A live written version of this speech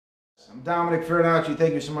I'm Dominic Farinacci.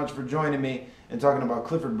 Thank you so much for joining me and talking about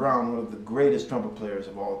Clifford Brown, one of the greatest trumpet players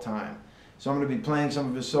of all time. So I'm going to be playing some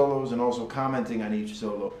of his solos and also commenting on each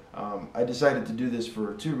solo. I decided to do this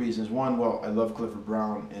for two reasons. One, well, I love Clifford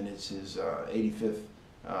Brown and it's his 85th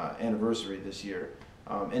anniversary this year.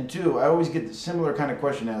 And two, I always get the similar kind of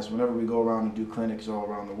question asked whenever we go around and do clinics all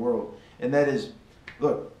around the world. And that is,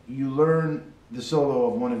 look, you learn the solo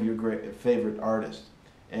of one of your favorite artists.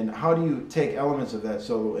 And how do you take elements of that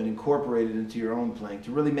solo and incorporate it into your own playing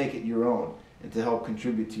to really make it your own and to help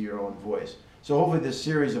contribute to your own voice? So hopefully this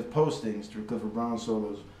series of postings through Clifford Brown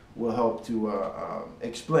solos will help to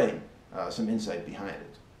explain some insight behind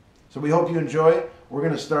it. So we hope you enjoy. We're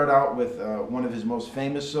going to start out with one of his most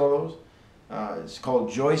famous solos. It's called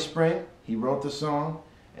Joy Spring. He wrote the song,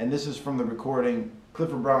 and this is from the recording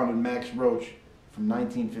Clifford Brown and Max Roach from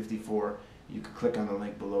 1954. You can click on the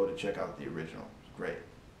link below to check out the original. It's great.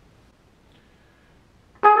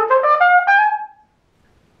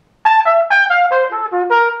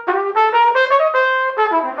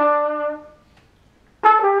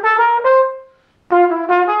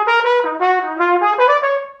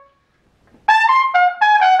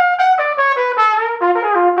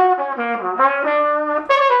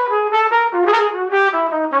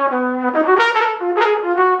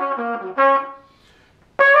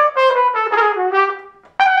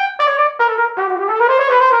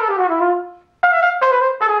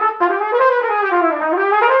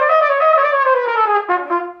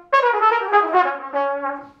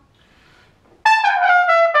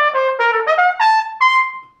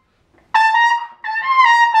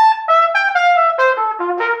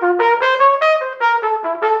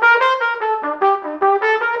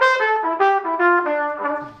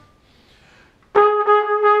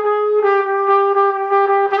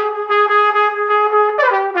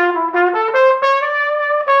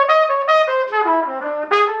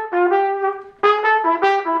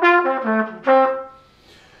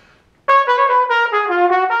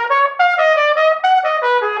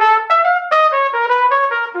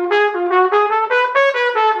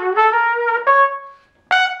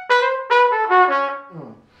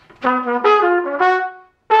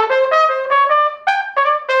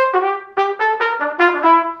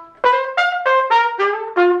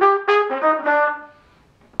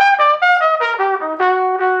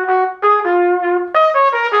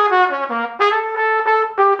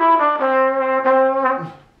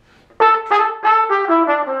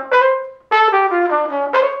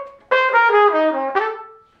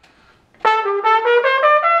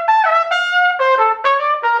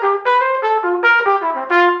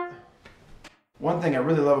 One thing I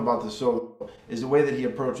really love about the solo is the way that he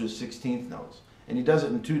approaches 16th notes, and he does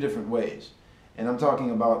it in two different ways. And I'm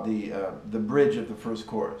talking about the bridge of the first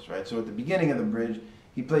chorus, right? So at the beginning of the bridge,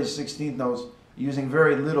 he plays 16th notes using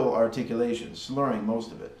very little articulation, slurring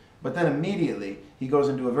most of it. But then immediately he goes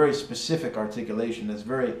into a very specific articulation that's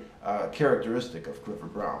very characteristic of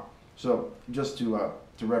Clifford Brown. So just to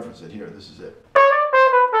reference it here, this is it.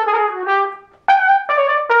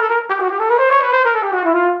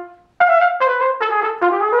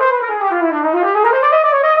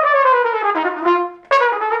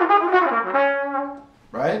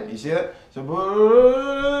 Right? You see that? So,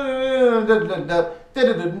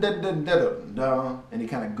 and he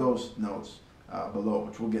kind of ghost notes below,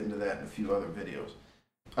 which we'll get into that in a few other videos.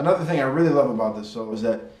 Another thing I really love about this solo is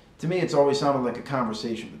that, to me, it's always sounded like a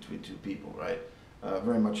conversation between two people, right?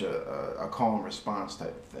 Very much a call and response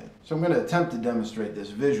type of thing. So I'm going to attempt to demonstrate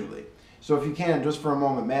this visually. So if you can, just for a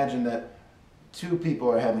moment, imagine that two people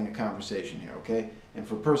are having a conversation here, okay? And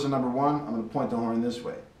for person number one, I'm going to point the horn this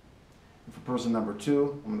way. And for person number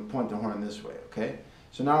two, I'm going to point the horn this way, okay?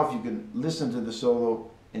 So now if you can listen to the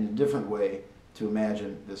solo in a different way to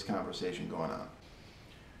imagine this conversation going on.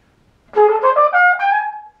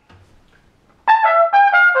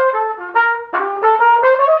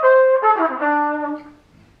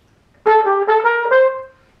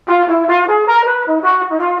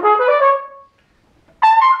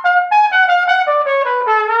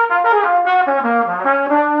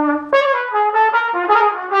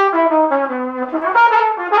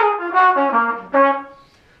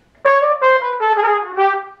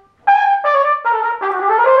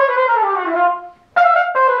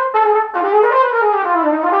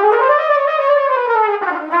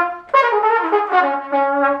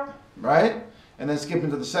 And then skip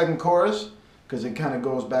into the second chorus because it kind of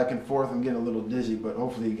goes back and forth. I'm getting a little dizzy, but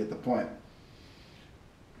hopefully you get the point.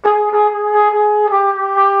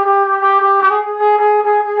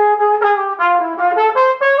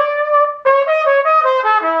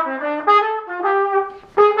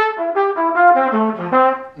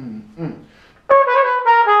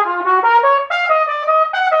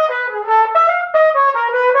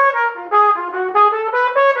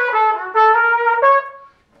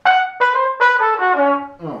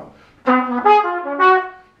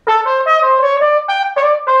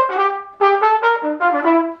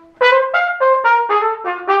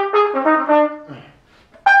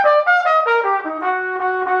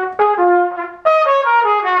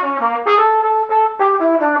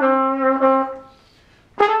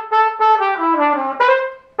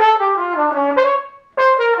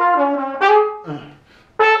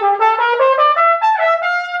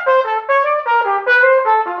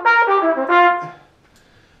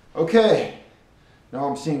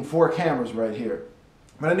 4 cameras right here.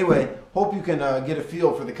 But anyway, hope you can get a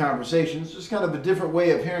feel for the conversation. It's just kind of a different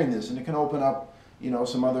way of hearing this, and it can open up,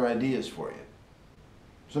 some other ideas for you.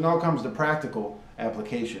 So now comes the practical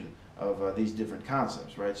application of these different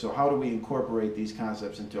concepts, right? So how do we incorporate these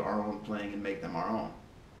concepts into our own playing and make them our own?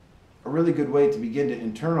 A really good way to begin to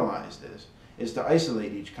internalize this is to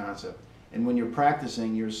isolate each concept, and when you're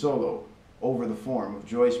practicing your solo over the form of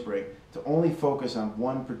Joy Spring, to only focus on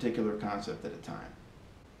one particular concept at a time.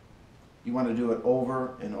 You want to do it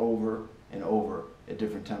over and over and over at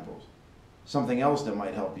different tempos. Something else that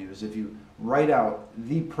might help you is if you write out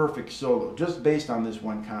the perfect solo just based on this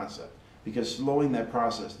one concept, because slowing that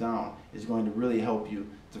process down is going to really help you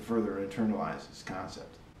to further internalize this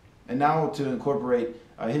concept. And now to incorporate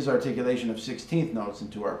his articulation of 16th notes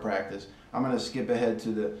into our practice, I'm going to skip ahead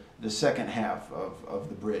to the second half of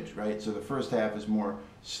the bridge, right? So the first half is more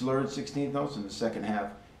slurred 16th notes, and the second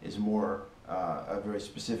half is more a very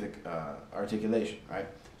specific articulation, right?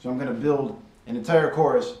 So I'm going to build an entire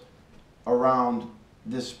chorus around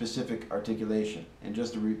this specific articulation. And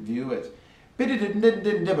just to review, it's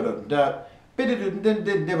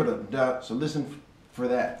so listen for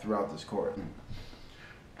that throughout this chorus.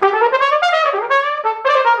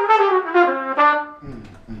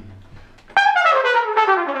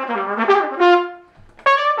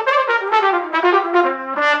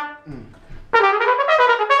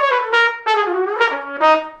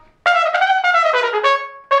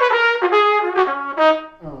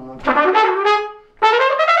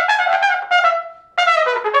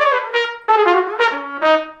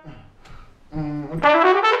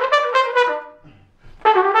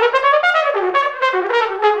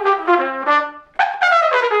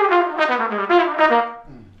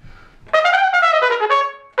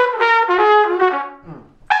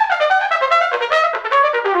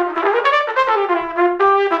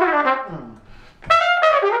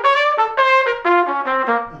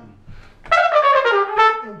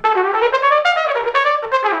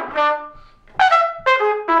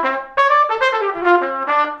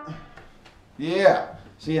 Yeah,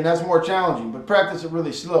 see, and that's more challenging, but practice it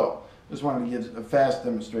really slow. Just wanted to give a fast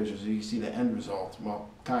demonstration so you can see the end result. Well,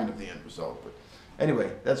 kind of the end result, but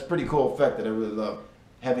anyway, that's a pretty cool effect that I really love.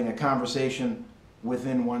 Having a conversation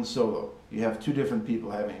within one solo. You have 2 different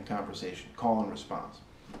people having a conversation, call and response.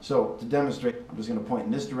 So to demonstrate, I'm just going to point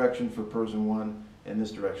in this direction for person 1 and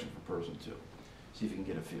this direction for person 2. See if you can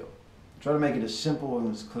get a feel. Try to make it as simple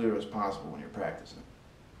and as clear as possible when you're practicing.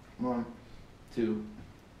 1, 2,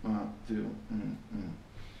 1, 2,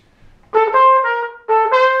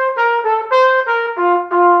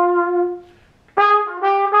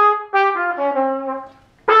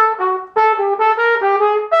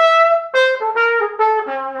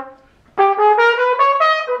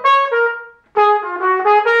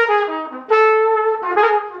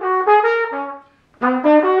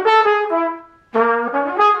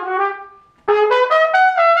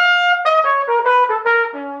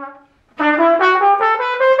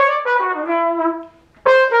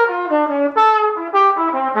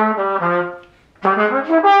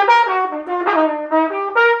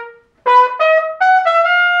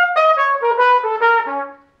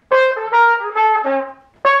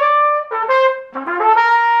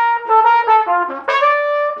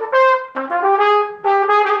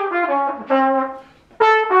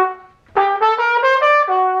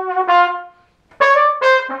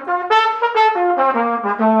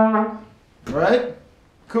 Right?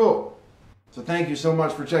 Cool. So thank you so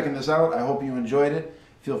much for checking this out. I hope you enjoyed it.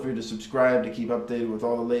 Feel free to subscribe to keep updated with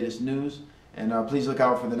all the latest news. And please look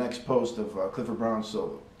out for the next post of Clifford Brown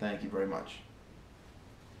solo. Thank you very much.